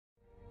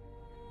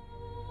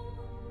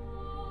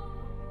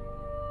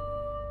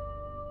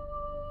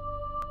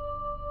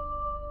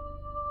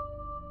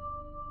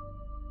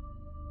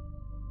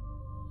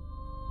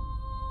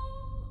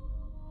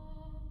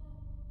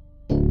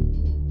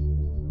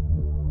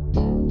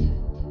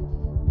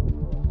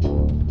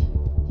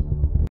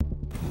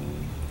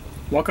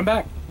Welcome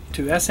back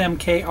to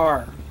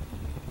SMKR.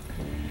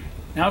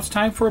 Now it's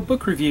time for a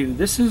book review.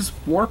 This is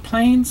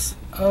Warplanes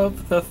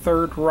of the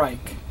Third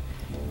Reich,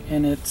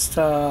 and it's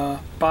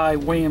by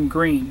William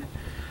Green.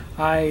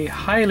 I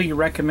highly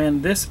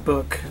recommend this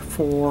book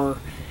for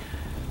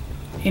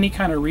any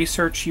kind of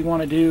research you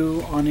want to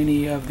do on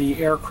any of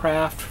the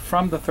aircraft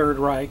from the Third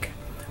Reich,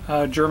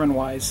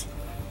 German-wise.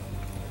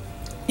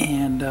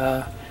 And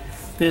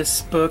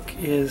this book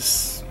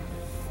is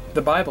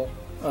the Bible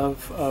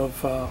of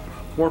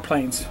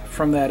warplanes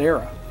from that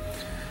era.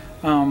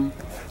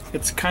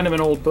 It's kind of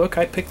an old book.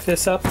 I picked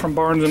this up from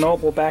Barnes &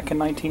 Noble back in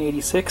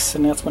 1986,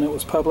 and that's when it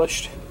was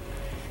published.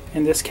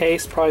 In this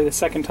case, probably the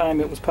second time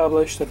it was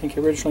published. I think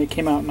it originally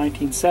came out in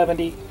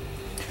 1970.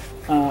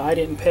 I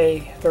didn't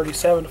pay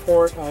 $37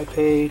 for it. I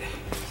paid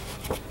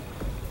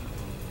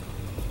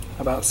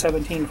about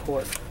 $17 for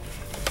it.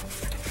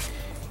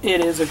 It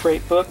is a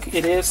great book.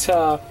 It is,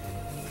 we'll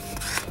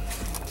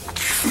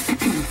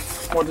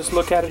just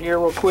look at it here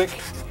real quick.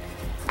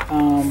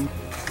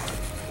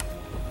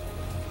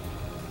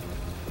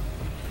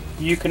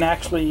 You can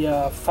actually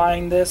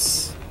find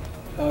this,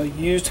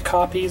 used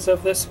copies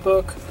of this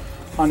book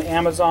on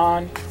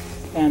Amazon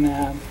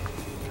and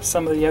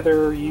some of the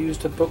other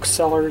used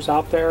booksellers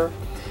out there.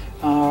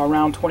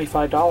 Around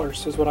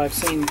 $25 is what I've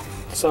seen,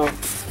 so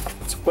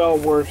it's well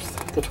worth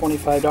the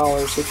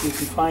 $25 if you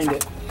can find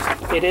it.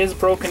 It is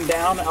broken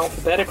down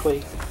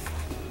alphabetically,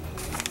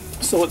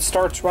 so it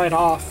starts right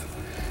off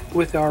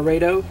with our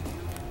Rado,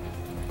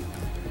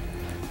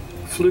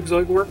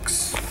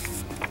 Flugzeugwerks,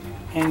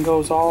 and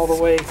goes all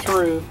the way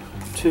through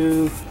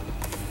to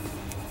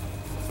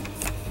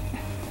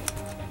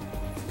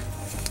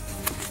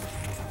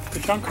the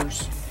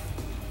Junkers,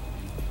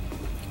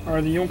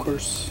 or the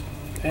Junkers,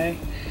 okay?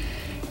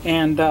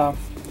 And or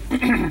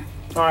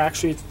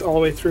actually all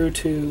the way through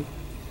to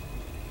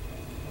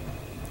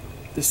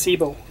the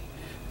Siebel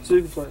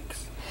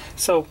Zugwerks.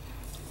 So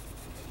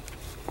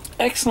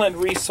excellent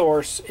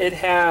resource. It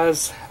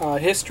has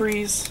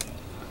histories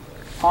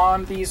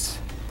on these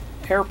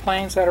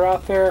airplanes that are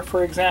out there.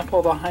 For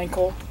example, the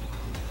Heinkel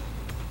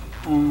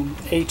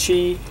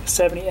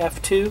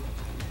HE-70F2,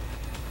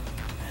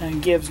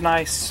 and gives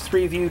nice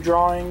 3-view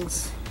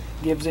drawings,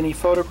 gives any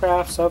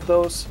photographs of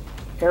those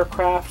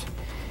aircraft,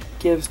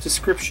 gives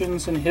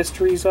descriptions and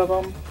histories of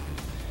them,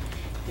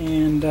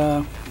 and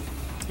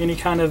any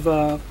kind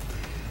of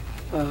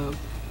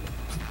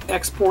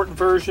export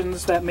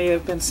versions that may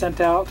have been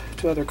sent out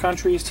to other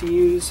countries to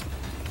use,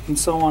 and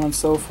so on and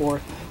so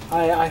forth.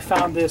 I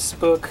found this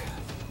book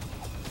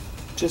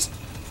just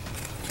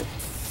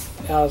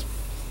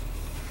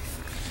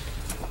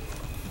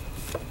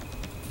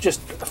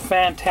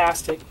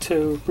fantastic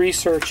to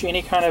research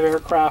any kind of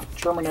aircraft,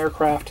 German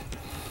aircraft,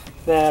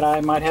 that I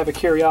might have a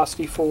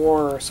curiosity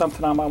for, or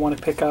something I might want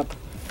to pick up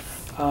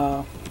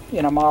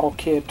in a model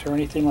kit or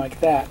anything like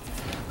that.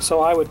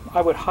 So I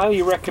would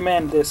highly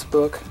recommend this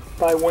book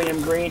by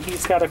William Green.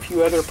 He's got a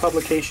few other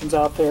publications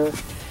out there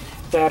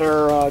that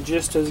are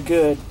just as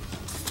good.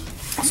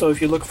 So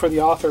if you look for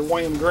the author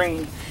William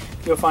Green,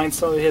 you'll find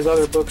some of his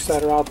other books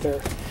that are out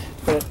there.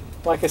 But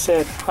like I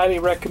said, highly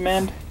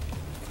recommend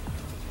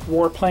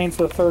Warplanes of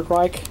the Third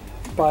Reich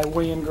by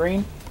William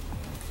Green.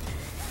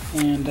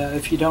 And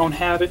if you don't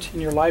have it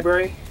in your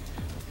library,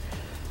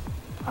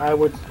 I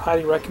would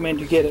highly recommend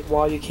you get it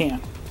while you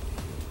can.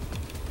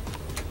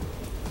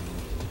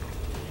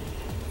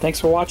 Thanks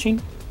for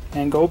watching,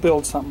 and go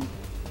build something.